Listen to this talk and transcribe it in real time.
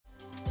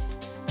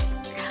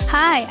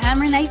Hi, I'm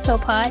Renee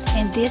Philpott,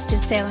 and this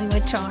is Selling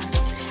with Charm.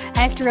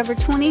 After over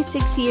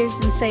 26 years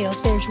in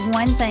sales, there's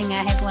one thing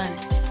I have learned.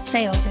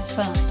 Sales is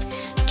fun.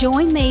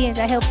 Join me as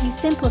I help you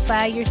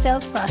simplify your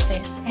sales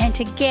process, and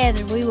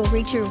together we will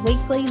reach your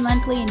weekly,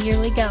 monthly, and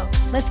yearly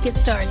goals. Let's get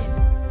started.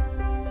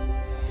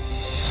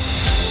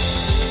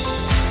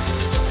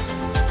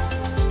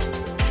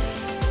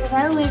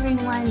 Hello,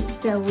 everyone.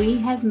 So we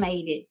have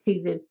made it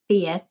to the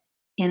 5th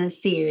in a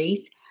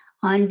series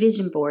on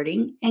vision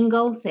boarding and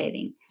goal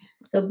setting.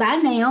 So by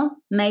now,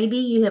 maybe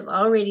you have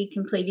already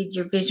completed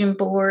your vision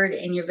board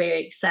and you're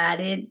very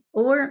excited,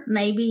 or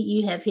maybe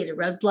you have hit a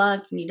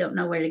roadblock and you don't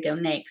know where to go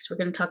next. We're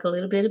going to talk a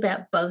little bit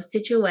about both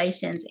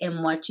situations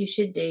and what you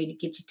should do to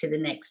get you to the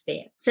next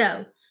step.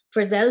 So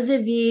for those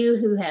of you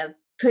who have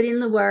put in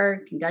the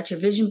work and got your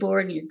vision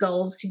board and your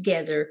goals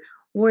together,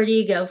 where do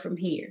you go from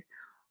here?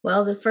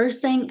 Well, the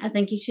first thing I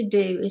think you should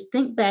do is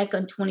think back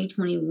on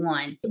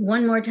 2021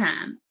 one more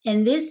time.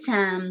 And this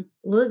time,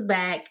 look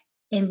back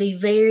and be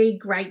very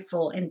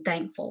grateful and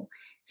thankful.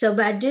 So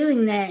by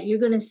doing that, you're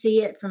going to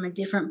see it from a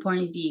different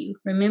point of view.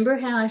 Remember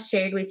how I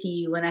shared with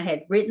you when I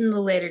had written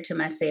the letter to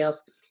myself,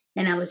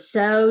 and I was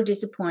so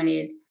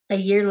disappointed a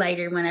year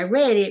later when I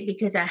read it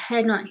because I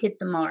had not hit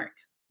the mark.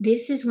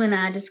 This is when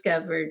I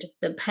discovered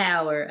the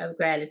power of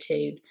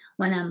gratitude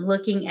when I'm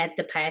looking at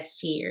the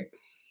past year.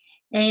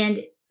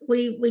 And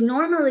we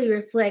normally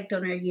reflect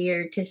on our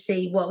year to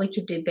see what we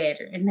could do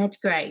better, and that's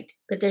great.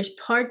 But there's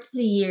parts of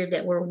the year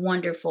that were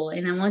wonderful,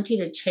 and I want you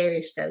to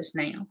cherish those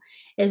now.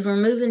 As we're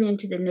moving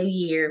into the new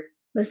year,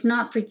 let's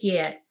not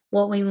forget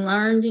what we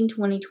learned in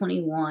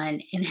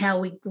 2021 and how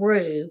we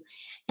grew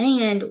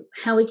and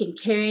how we can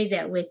carry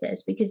that with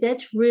us, because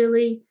that's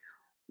really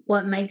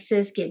what makes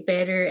us get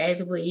better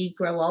as we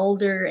grow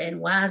older and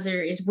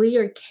wiser, is we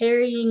are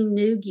carrying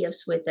new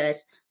gifts with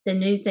us, the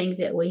new things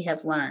that we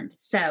have learned.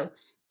 So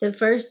the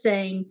first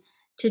thing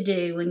to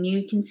do when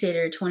you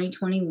consider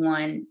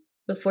 2021,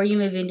 before you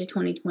move into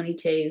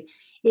 2022,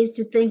 is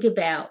to think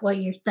about what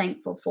you're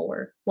thankful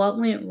for, what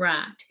went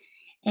right.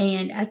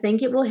 And I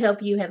think it will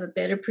help you have a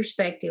better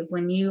perspective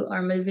when you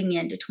are moving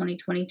into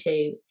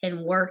 2022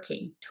 and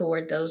working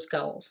toward those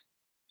goals.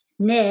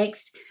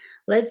 Next,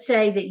 let's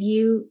say that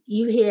you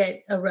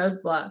hit a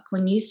roadblock.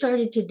 When you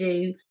started to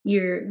do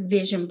your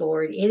vision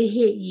board, it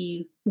hit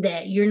you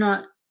that you're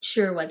not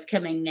sure what's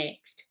coming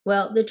next.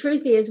 Well, the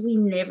truth is we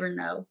never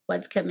know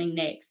what's coming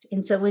next.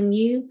 And so when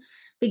you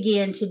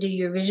begin to do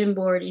your vision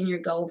board and your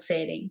goal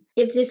setting,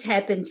 if this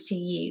happens to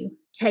you,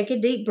 take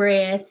a deep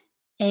breath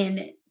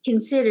and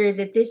consider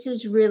that this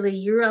is really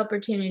your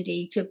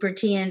opportunity to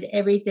pretend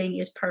everything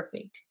is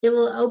perfect. It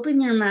will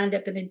open your mind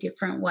up in a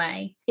different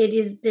way.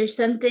 There's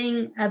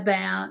something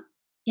about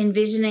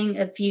envisioning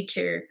a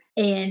future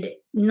and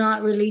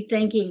not really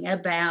thinking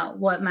about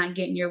what might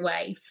get in your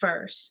way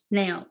first.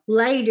 Now,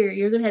 later,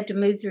 you're going to have to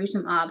move through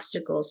some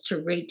obstacles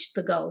to reach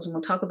the goals, and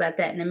we'll talk about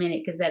that in a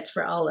minute because that's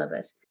for all of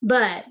us.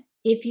 But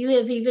if you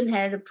have even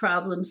had a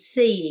problem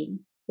seeing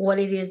what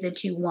it is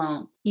that you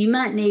want, you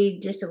might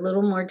need just a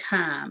little more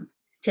time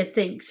to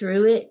think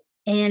through it.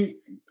 And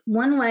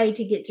one way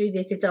to get through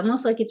this, it's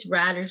almost like it's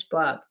writer's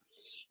block,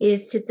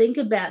 is to think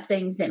about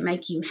things that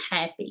make you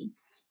happy.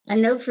 I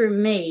know for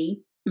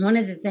me, one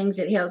of the things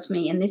that helps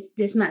me, and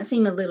this might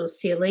seem a little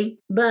silly,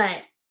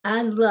 but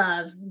I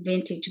love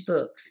vintage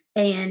books.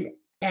 And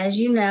as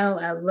you know,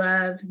 I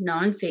love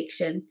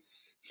nonfiction.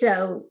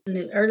 So in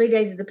the early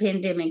days of the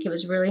pandemic, it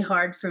was really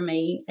hard for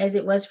me, as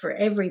it was for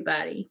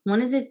everybody.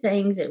 One of the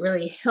things that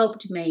really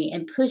helped me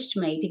and pushed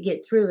me to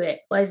get through it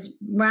was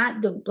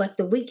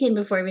the weekend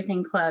before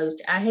everything closed,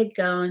 I had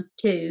gone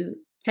to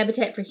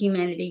Habitat for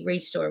Humanity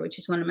Restore, which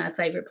is one of my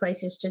favorite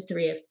places to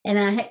thrift. And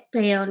I had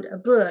found a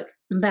book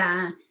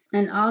by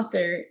an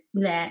author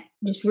that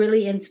just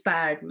really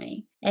inspired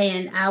me.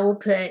 And I will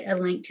put a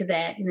link to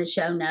that in the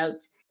show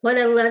notes. What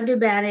I loved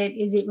about it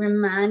is it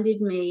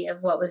reminded me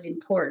of what was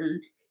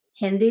important.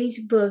 And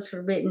these books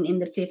were written in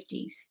the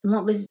 50s. And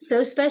what was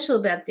so special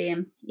about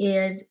them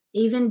is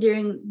even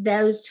during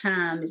those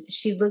times,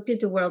 she looked at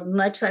the world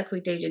much like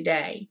we do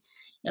today.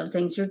 You know,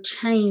 things are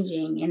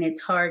changing and it's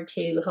hard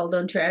to hold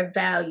on to our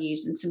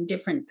values and some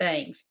different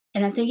things.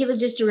 And I think it was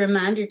just a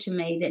reminder to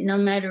me that no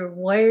matter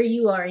where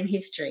you are in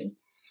history,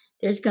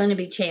 there's going to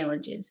be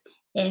challenges.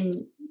 And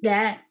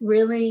that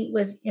really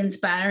was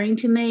inspiring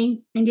to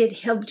me, and it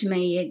helped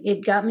me.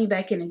 It got me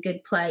back in a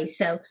good place.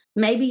 So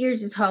maybe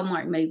yours is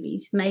Hallmark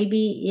movies.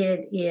 Maybe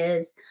it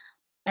is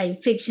a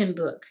fiction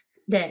book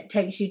that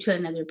takes you to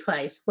another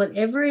place.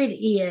 Whatever it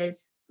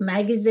is,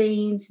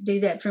 magazines do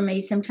that for me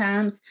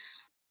sometimes.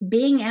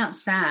 Being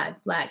outside,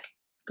 like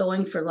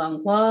going for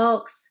long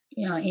walks,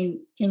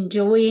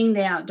 enjoying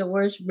the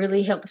outdoors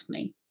really helps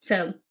me.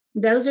 So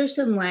those are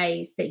some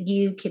ways that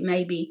you can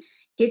maybe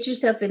get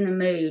yourself in the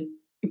mood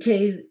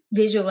to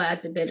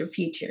visualize a better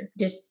future.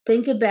 Just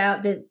think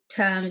about the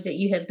times that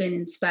you have been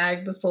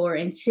inspired before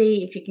and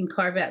see if you can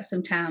carve out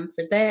some time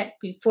for that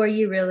before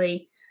you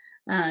really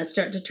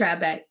start to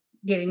try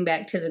getting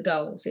back to the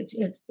goals.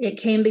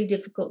 It can be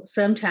difficult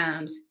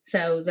sometimes.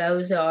 So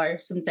those are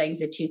some things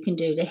that you can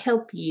do to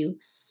help you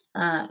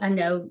I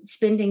know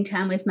spending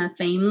time with my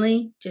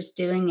family, just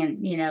doing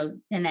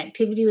an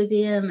activity with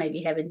them,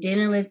 maybe having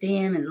dinner with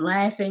them and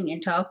laughing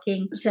and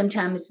talking.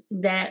 Sometimes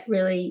that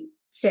really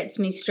sets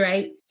me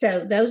straight.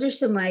 So those are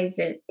some ways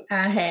that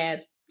I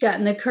have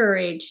gotten the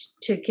courage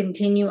to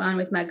continue on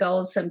with my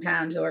goals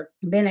sometimes, or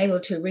been able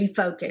to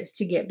refocus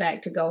to get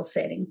back to goal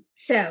setting.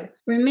 So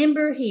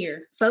remember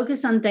here,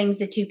 focus on things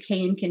that you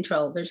can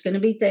control. There's going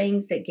to be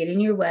things that get in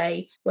your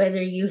way,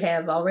 whether you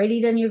have already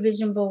done your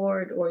vision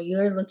board or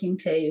you're looking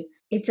to.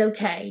 It's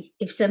okay.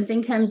 If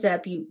something comes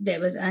up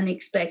that was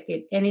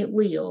unexpected, and it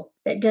will,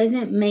 that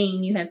doesn't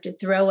mean you have to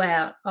throw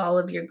out all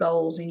of your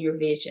goals and your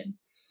vision.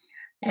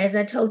 As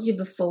I told you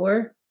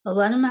before, a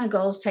lot of my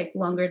goals take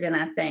longer than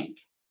I think.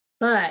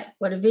 But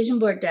what a vision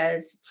board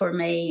does for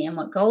me and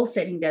what goal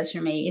setting does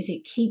for me is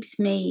it keeps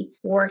me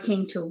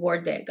working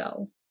toward that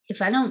goal.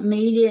 If I don't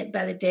meet it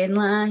by the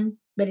deadline,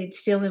 but it's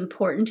still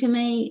important to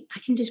me, I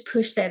can just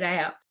push that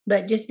out.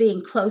 But just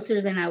being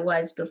closer than I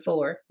was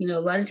before. A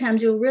lot of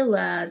times you'll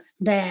realize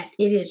that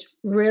it is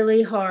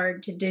really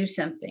hard to do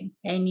something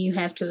and you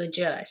have to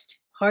adjust.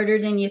 Harder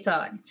than you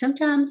thought.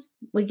 Sometimes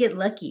we get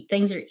lucky.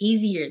 Things are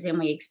easier than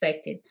we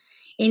expected.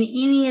 In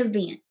any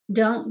event,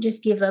 don't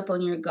just give up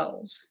on your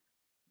goals.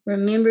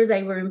 Remember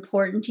they were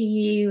important to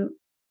you.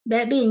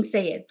 That being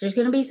said, there's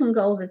going to be some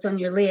goals that's on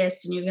your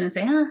list and you're going to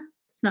say,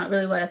 it's not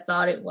really what I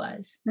thought it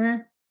was.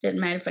 Doesn't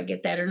matter if I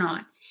get that or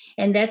not.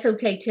 And that's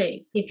okay too.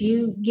 If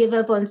you give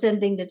up on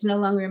something that's no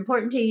longer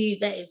important to you,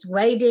 that is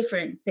way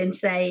different than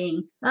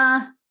saying,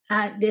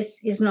 this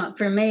is not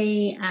for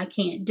me. I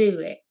can't do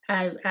it.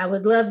 I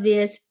would love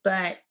this,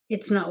 but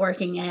it's not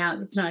working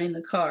out. It's not in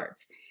the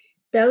cards.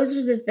 Those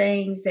are the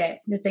things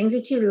that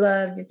you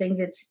love, the things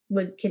that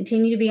would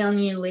continue to be on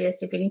your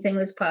list if anything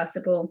was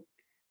possible.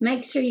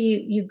 Make sure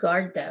you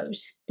guard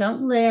those.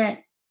 Don't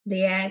let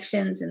the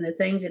actions and the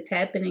things that's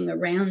happening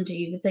around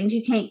you, the things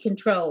you can't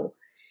control,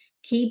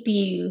 keep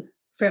you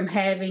from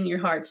having your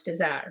heart's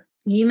desire.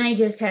 You may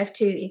just have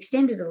to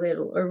extend it a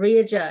little or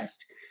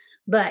readjust,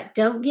 but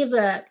don't give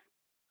up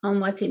on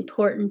what's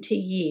important to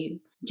you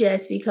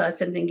just because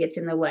something gets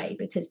in the way,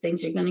 because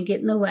things are going to get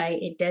in the way.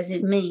 It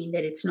doesn't mean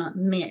that it's not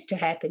meant to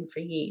happen for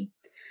you.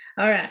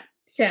 All right.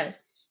 So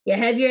you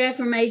have your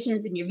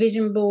affirmations and your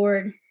vision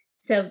board.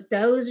 So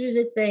those are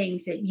the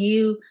things that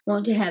you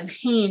want to have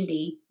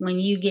handy when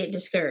you get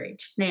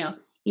discouraged. Now,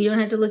 you don't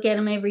have to look at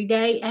them every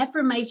day.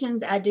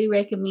 Affirmations, I do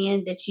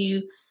recommend that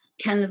you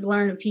kind of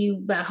learn a few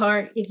by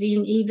heart,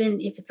 even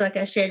if it's like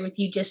I shared with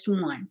you, just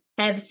one.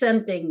 Have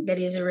something that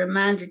is a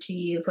reminder to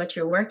you of what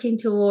you're working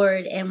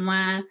toward and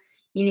why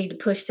you need to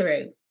push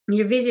through.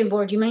 Your vision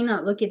board, you may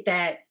not look at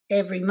that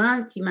every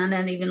month. You might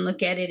not even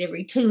look at it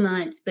every 2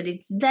 months, but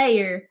it's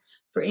there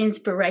for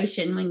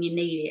inspiration when you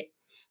need it.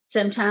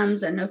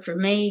 Sometimes, I know for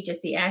me,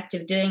 just the act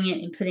of doing it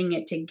and putting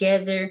it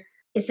together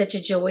is such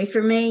a joy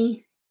for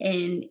me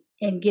and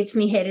gets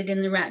me headed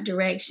in the right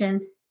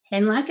direction.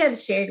 And like I've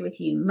shared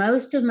with you,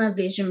 most of my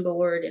vision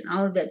board and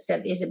all of that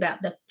stuff is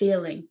about the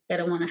feeling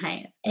that I want to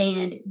have.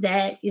 And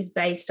that is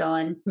based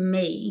on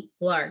me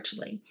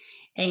largely,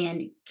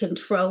 and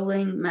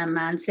controlling my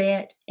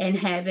mindset and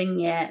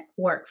having it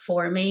work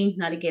for me,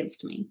 not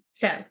against me.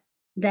 So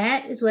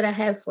that is what I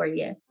have for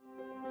you.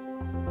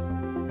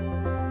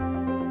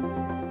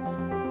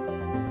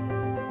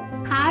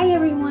 Hi,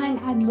 everyone.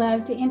 I'd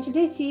love to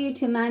introduce you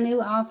to my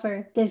new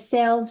offer, the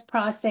Sales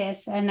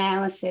Process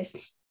Analysis.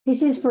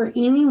 This is for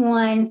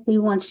anyone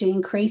who wants to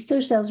increase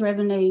their sales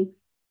revenue,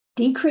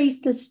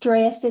 decrease the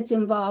stress that's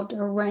involved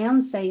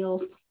around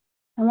sales.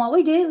 And what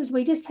we do is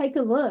we just take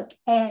a look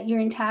at your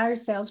entire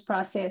sales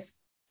process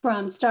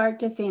from start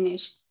to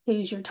finish.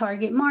 Who's your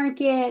target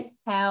market?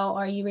 How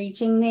are you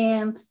reaching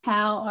them?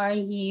 How are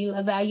you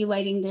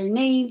evaluating their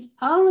needs?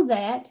 All of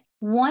that.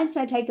 Once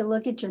I take a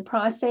look at your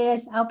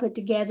process, I'll put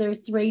together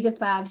 3 to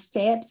 5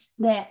 steps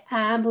that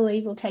I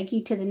believe will take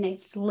you to the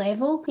next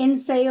level in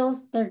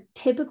sales. They're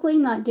typically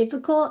not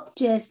difficult,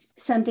 just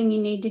something you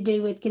need to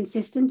do with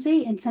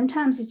consistency. And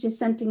sometimes it's just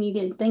something you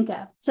didn't think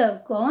of.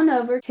 So go on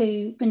over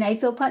to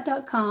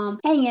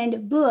reneephilpott.com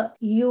and book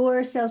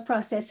your sales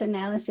process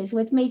analysis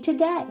with me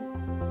today.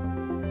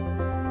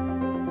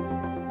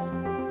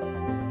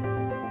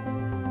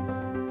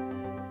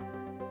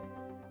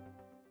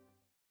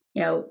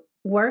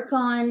 Work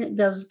on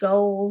those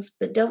goals,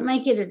 but don't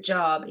make it a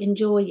job.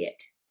 Enjoy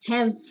it.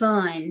 Have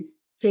fun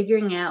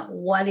figuring out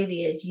what it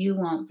is you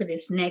want for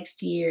this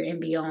next year and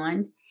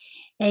beyond.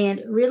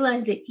 And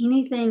realize that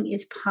anything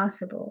is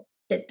possible,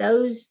 that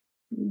those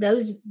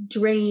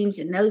dreams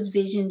and those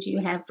visions you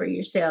have for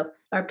yourself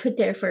are put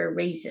there for a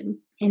reason.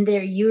 And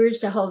they're yours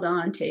to hold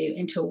on to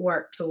and to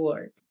work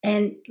toward.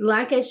 And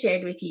like I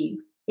shared with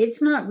you,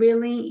 it's not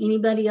really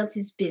anybody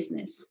else's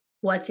business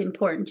what's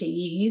important to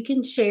you. You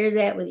can share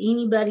that with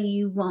anybody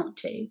you want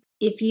to.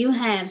 If you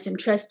have some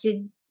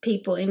trusted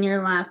people in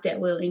your life that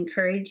will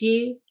encourage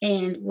you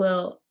and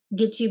will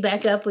get you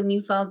back up when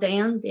you fall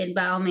down, then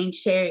by all means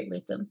share it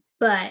with them.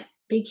 But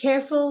be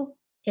careful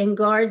and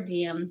guard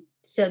them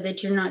so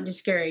that you're not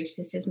discouraged.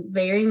 This is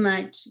very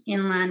much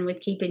in line with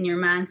keeping your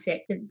mindset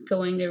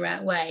going the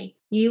right way.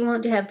 You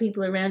want to have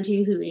people around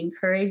you who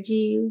encourage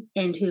you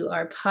and who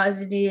are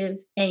positive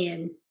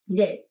and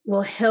that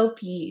will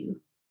help you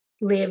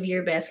live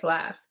your best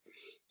life.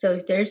 So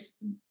if there's,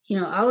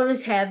 all of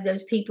us have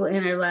those people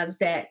in our lives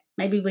that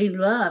maybe we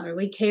love or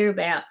we care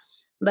about,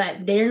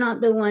 but they're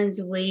not the ones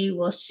we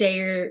will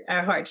share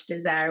our heart's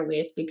desire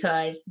with,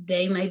 because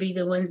they may be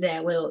the ones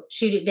that will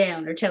shoot it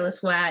down or tell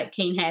us why it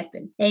can't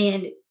happen.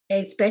 And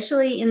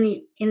especially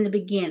in the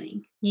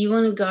beginning, you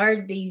want to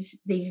guard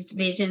these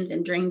visions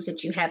and dreams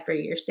that you have for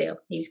yourself,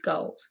 these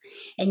goals.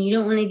 And you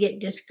don't want to get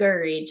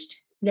discouraged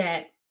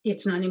that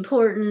it's not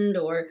important,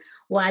 or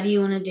why do you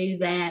want to do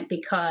that?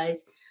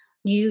 Because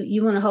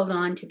you want to hold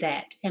on to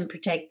that and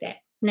protect that.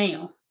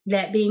 Now,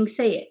 that being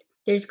said,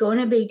 there's going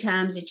to be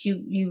times that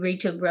you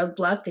reach a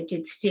roadblock that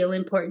it's still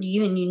important to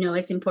you, and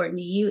it's important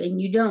to you,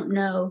 and you don't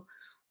know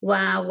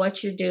why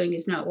what you're doing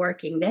is not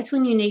working. That's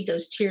when you need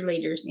those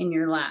cheerleaders in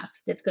your life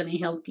that's going to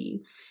help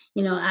you.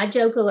 I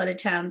joke a lot of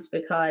times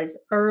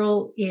because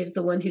Earl is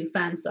the one who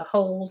finds the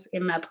holes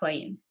in my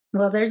plan.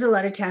 Well, there's a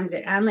lot of times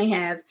that I may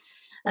have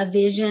a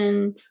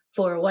vision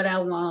for what I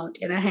want,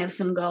 and I have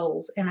some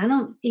goals, and I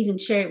don't even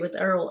share it with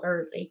Earl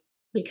early,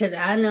 because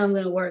I know I'm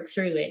going to work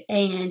through it,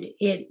 and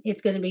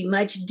it's going to be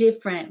much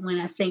different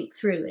when I think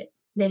through it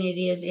than it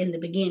is in the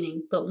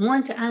beginning. But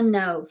once I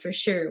know for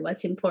sure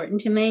what's important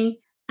to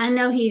me, I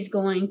know he's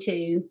going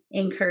to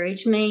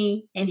encourage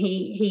me, and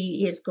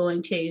he is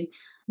going to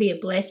be a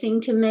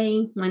blessing to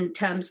me when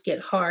times get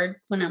hard,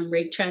 when I'm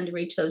trying to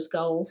reach those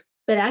goals.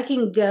 But I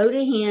can go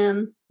to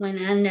him when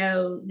I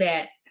know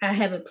that I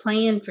have a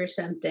plan for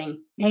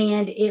something,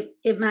 and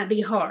it might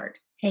be hard.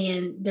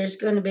 And there's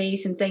going to be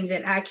some things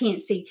that I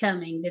can't see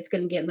coming that's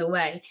going to get in the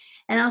way.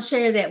 And I'll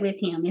share that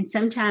with him. And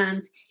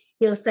sometimes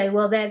he'll say,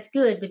 well, that's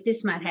good, but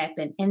this might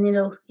happen. And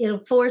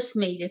it'll force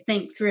me to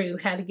think through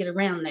how to get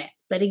around that.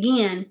 But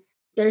again,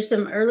 there's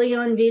some early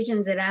on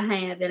visions that I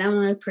have that I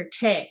want to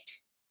protect,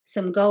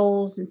 some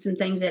goals and some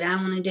things that I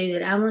want to do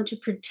that I want to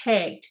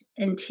protect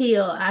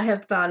until I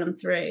have thought them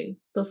through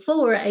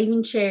before I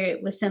even share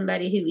it with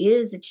somebody who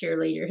is a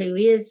cheerleader, who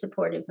is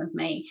supportive of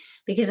me,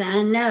 because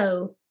I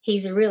know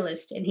he's a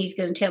realist and he's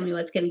going to tell me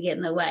what's going to get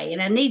in the way. And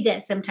I need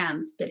that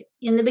sometimes. But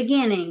in the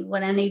beginning,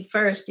 what I need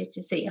first is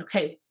to see,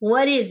 okay,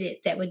 what is it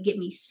that would get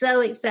me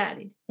so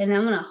excited? And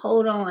I'm going to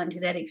hold on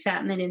to that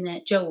excitement and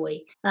that joy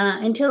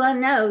until I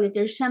know that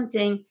there's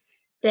something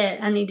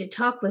that I need to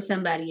talk with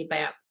somebody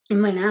about.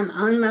 And when I'm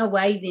on my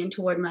way then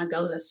toward my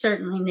goals, I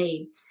certainly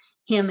need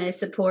him as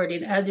support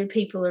and other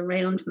people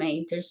around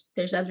me.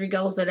 There's other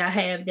goals that I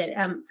have that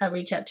I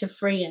reach out to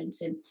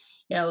friends and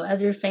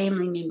other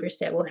family members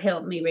that will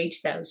help me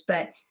reach those.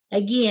 But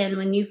again,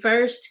 when you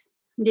first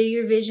do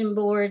your vision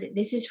board,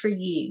 this is for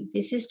you.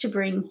 This is to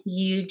bring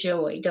you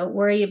joy. Don't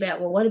worry about,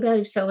 well, what about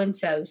if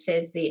so-and-so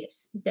says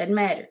this? It doesn't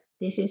matter.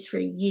 This is for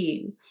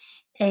you.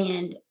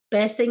 And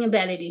best thing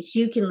about it is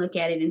you can look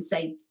at it and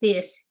say,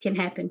 this can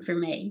happen for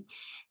me.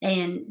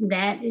 And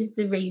that is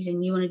the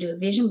reason you want to do a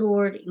vision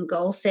board and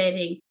goal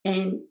setting.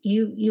 And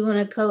you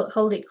want to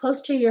hold it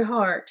close to your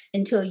heart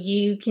until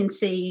you can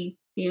see.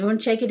 You want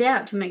to check it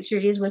out to make sure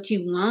it is what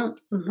you want.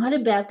 And what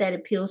about that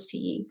appeals to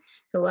you?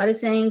 A lot of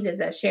things, as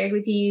I shared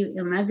with you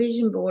in my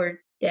vision board,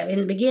 that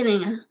in the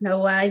beginning, I don't know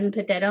why I even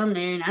put that on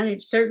there. And I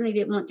certainly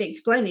didn't want to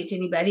explain it to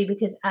anybody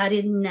because I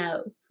didn't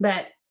know.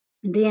 But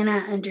then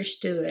I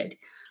understood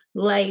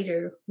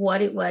later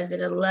what it was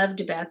that I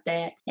loved about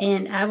that.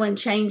 And I wouldn't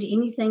change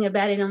anything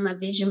about it on my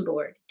vision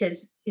board.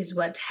 Is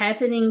what's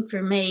happening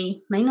for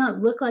me may not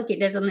look like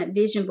it does on that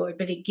vision board,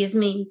 but it gives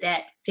me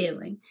that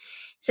feeling.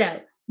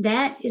 So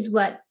that is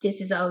what this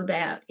is all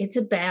about. It's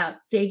about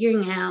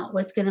figuring out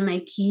what's going to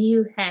make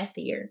you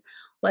happier,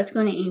 what's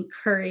going to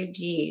encourage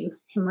you,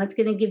 and what's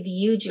going to give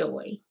you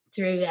joy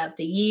throughout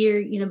the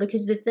year,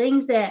 because the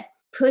things that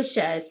push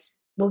us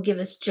will give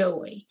us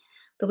joy.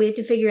 But we have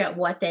to figure out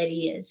what that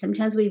is.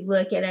 Sometimes we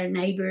look at our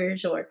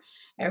neighbors or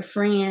our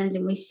friends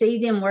and we see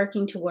them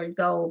working toward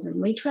goals,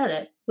 and we try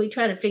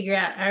to figure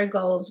out our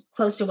goals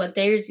close to what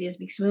theirs is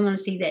because we want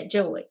to see that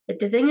joy. But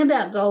the thing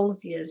about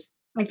goals is,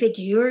 if it's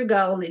your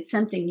goal, it's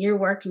something you're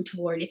working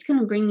toward, it's going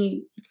to bring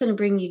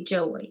you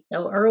joy.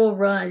 So Earl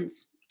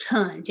runs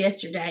tons.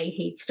 Yesterday,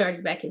 he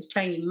started back his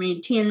training, ran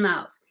 10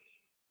 miles.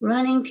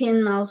 Running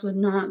 10 miles would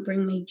not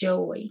bring me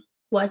joy.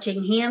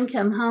 Watching him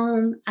come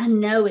home, I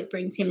know it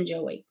brings him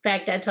joy. In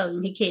fact, I told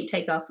him he can't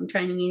take off from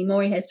training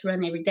anymore. He has to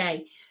run every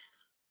day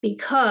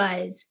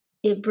because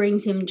it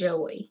brings him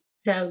joy.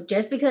 So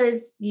just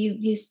because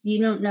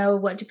you don't know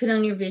what to put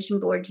on your vision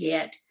board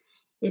yet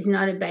is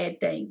not a bad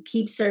thing.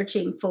 Keep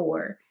searching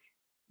for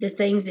the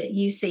things that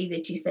you see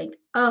that you think,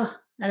 oh,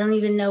 I don't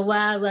even know why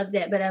I love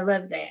that, but I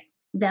love that.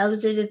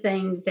 Those are the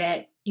things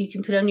that you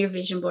can put on your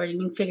vision board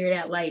and you can figure it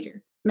out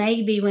later.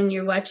 Maybe when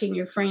you're watching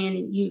your friend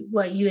and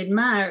what you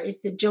admire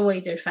is the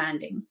joy they're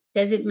finding.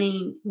 Doesn't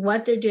mean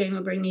what they're doing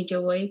will bring you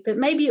joy, but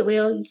maybe it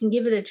will. You can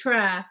give it a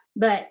try.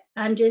 But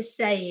I'm just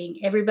saying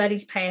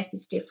everybody's path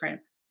is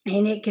different.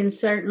 And it can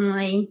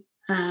certainly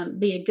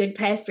be a good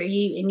path for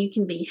you, and you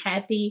can be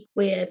happy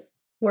with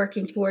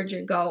working towards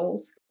your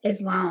goals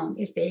as long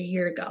as they're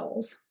your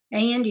goals.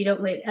 And you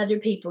don't let other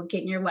people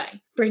get in your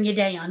way, bring you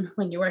down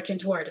when you're working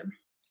toward them.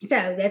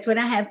 So that's what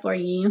I have for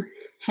you.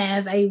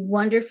 Have a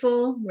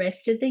wonderful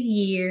rest of the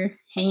year,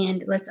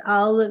 and let's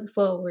all look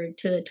forward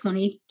to a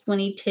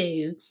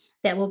 2022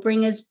 that will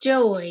bring us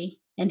joy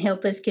and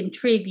help us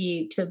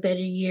contribute to a better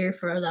year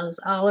for those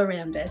all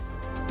around us.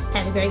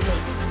 Have a great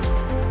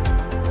week.